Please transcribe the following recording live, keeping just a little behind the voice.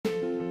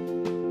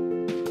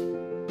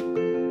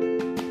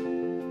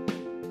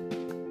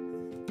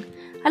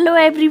Hello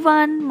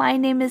everyone, my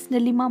name is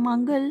Neelima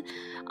Mangal.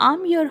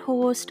 I'm your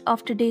host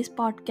of today's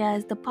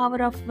podcast, The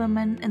Power of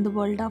Women in the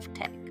World of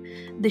Tech,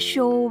 the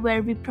show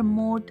where we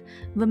promote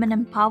women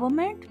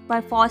empowerment by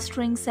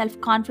fostering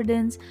self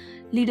confidence,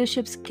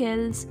 leadership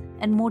skills,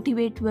 and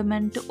motivate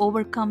women to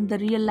overcome the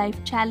real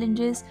life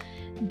challenges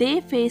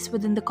they face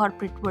within the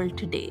corporate world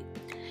today.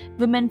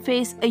 Women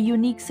face a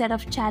unique set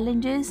of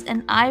challenges,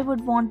 and I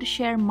would want to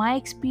share my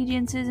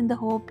experiences in the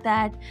hope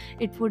that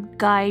it would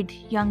guide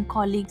young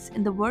colleagues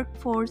in the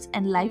workforce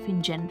and life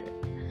in general.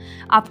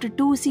 After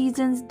 2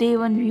 seasons, day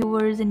one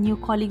viewers and new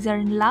colleagues are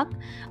in luck.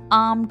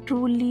 I'm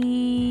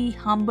truly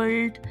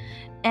humbled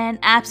and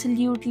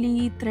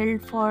absolutely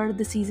thrilled for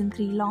the season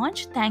 3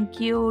 launch. Thank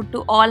you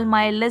to all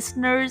my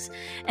listeners,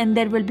 and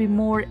there will be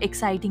more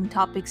exciting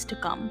topics to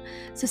come.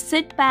 So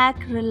sit back,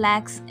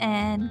 relax,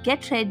 and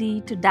get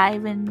ready to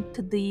dive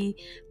into the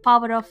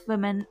power of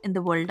women in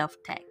the world of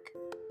tech.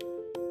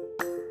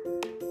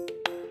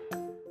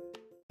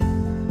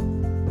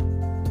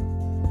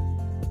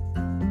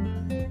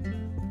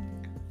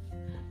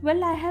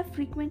 Well, I have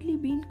frequently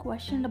been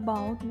questioned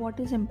about what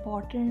is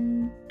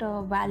important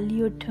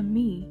value to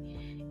me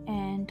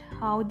and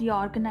how the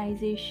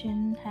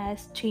organization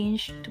has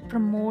changed to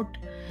promote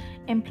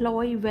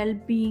employee well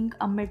being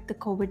amid the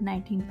COVID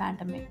 19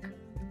 pandemic.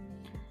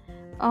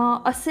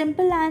 A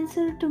simple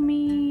answer to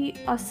me: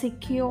 a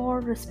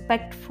secure,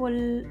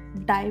 respectful,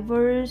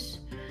 diverse,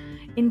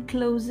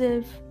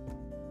 inclusive,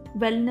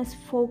 wellness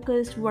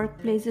focused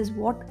workplace is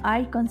what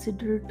I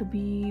consider to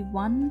be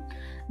one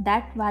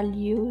that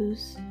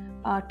values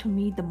to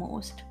me the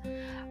most.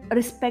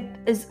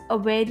 Respect is a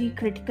very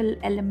critical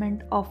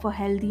element of a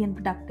healthy and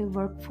productive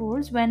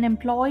workforce. When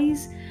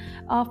employees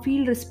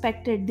feel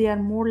respected, they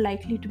are more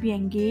likely to be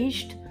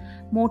engaged,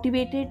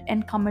 motivated,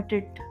 and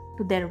committed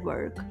to their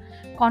work.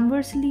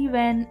 Conversely,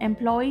 when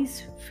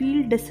employees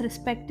feel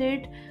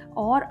disrespected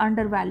or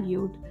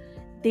undervalued,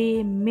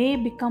 they may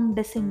become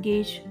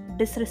disengaged,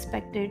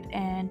 disrespected,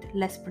 and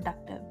less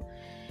productive.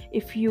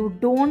 If you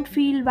don't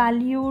feel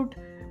valued,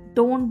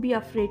 don't be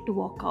afraid to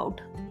walk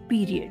out,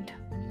 period.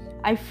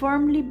 I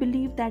firmly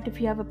believe that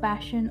if you have a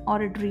passion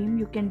or a dream,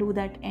 you can do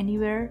that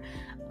anywhere.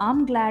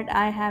 I'm glad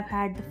I have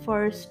had the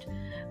first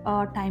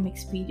time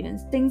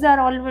experience. Things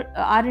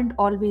aren't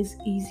always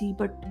easy,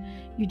 but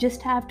you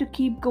just have to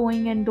keep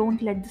going and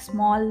don't let the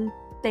small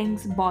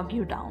things bog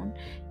you down.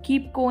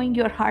 Keep going.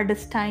 Your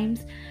hardest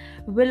times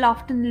will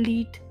often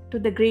lead to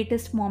the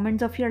greatest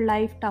moments of your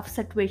life. Tough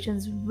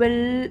situations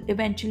will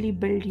eventually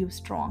build you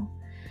strong.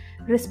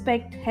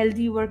 Respect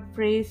healthy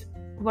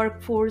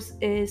workforce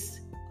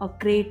is a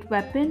great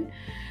weapon.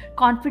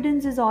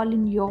 Confidence is all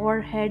in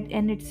your head,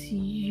 and it's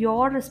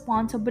your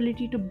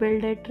responsibility to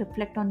build it.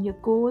 Reflect on your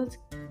goals,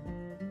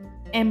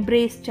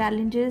 embrace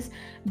challenges,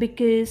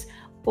 because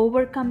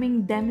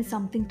overcoming them is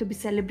something to be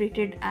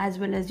celebrated as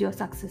well as your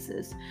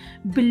successes.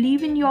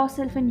 Believe in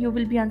yourself and you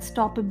will be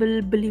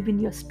unstoppable. Believe in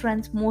your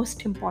strengths.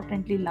 Most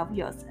importantly, love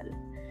yourself.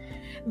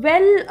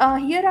 Well,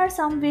 here are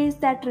some ways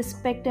that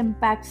respect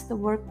impacts the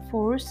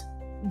workforce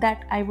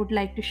that I would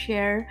like to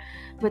share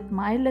with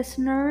my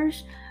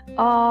listeners.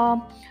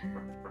 Uh,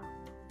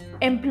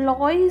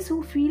 Employees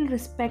who feel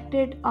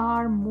respected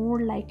are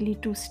more likely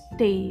to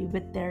stay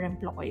with their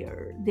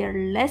employer.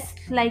 They're less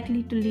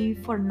likely to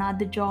leave for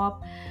another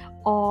job,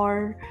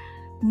 or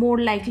more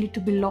likely to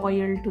be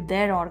loyal to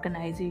their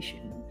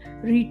organization.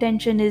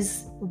 Retention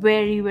is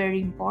very,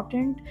 very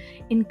important.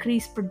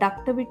 Increase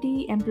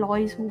productivity.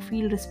 Employees who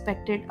feel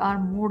respected are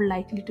more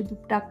likely to be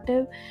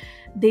productive.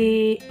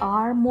 They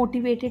are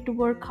motivated to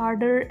work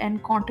harder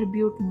and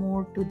contribute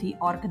more to the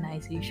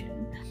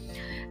organization.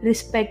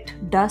 Respect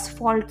does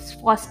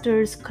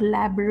fosters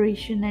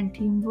collaboration and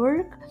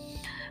teamwork.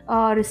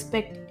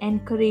 Respect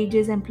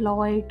encourages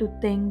employee to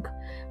think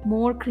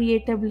more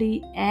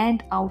creatively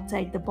and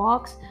outside the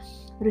box.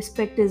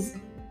 Respect is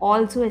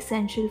also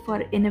essential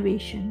for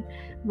innovation.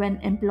 When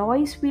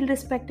employees feel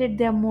respected,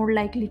 they are more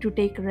likely to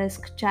take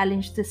risks,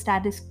 challenge the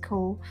status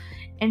quo,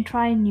 and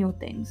try new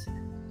things.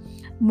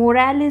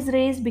 Morale is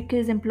raised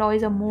because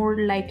employees are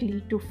more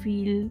likely to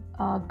feel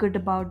good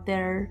about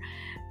their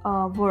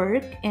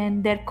work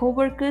and their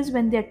co-workers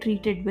when they're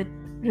treated with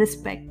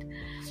respect.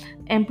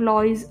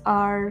 Employees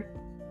are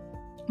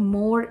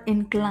more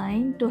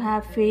inclined to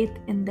have faith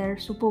in their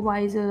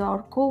supervisors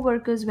or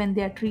co-workers when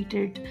they are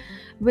treated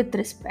with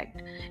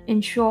respect.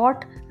 In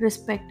short,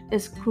 respect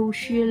is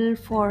crucial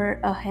for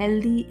a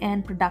healthy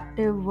and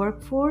productive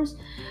workforce.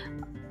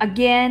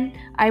 Again,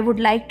 I would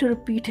like to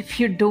repeat: if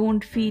you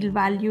don't feel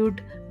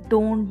valued,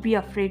 don't be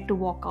afraid to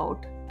walk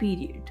out,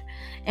 period.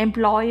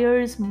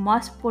 Employers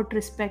must put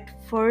respect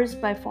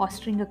first by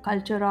fostering a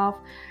culture of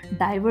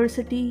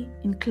diversity,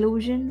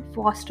 inclusion,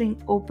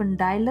 fostering open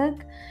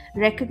dialogue,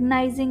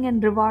 recognizing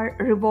and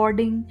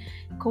rewarding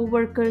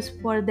co-workers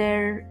for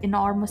their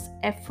enormous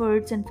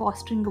efforts, and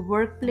fostering a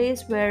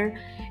workplace where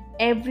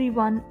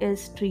everyone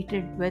is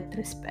treated with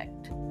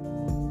respect.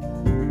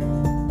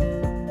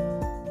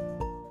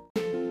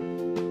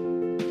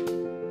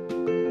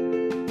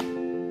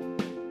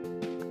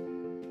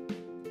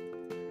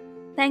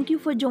 Thank you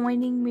for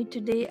joining me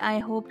today. I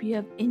hope you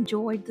have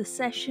enjoyed the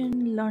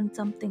session, learned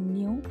something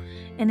new,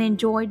 and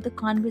enjoyed the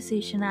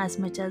conversation as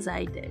much as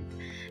I did.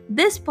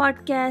 This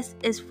podcast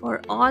is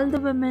for all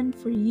the women,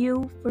 for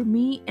you, for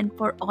me, and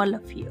for all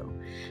of you.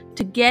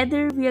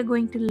 Together, we are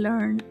going to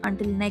learn.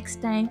 Until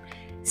next time,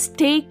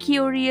 stay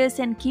curious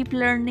and keep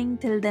learning.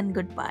 Till then,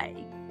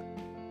 goodbye.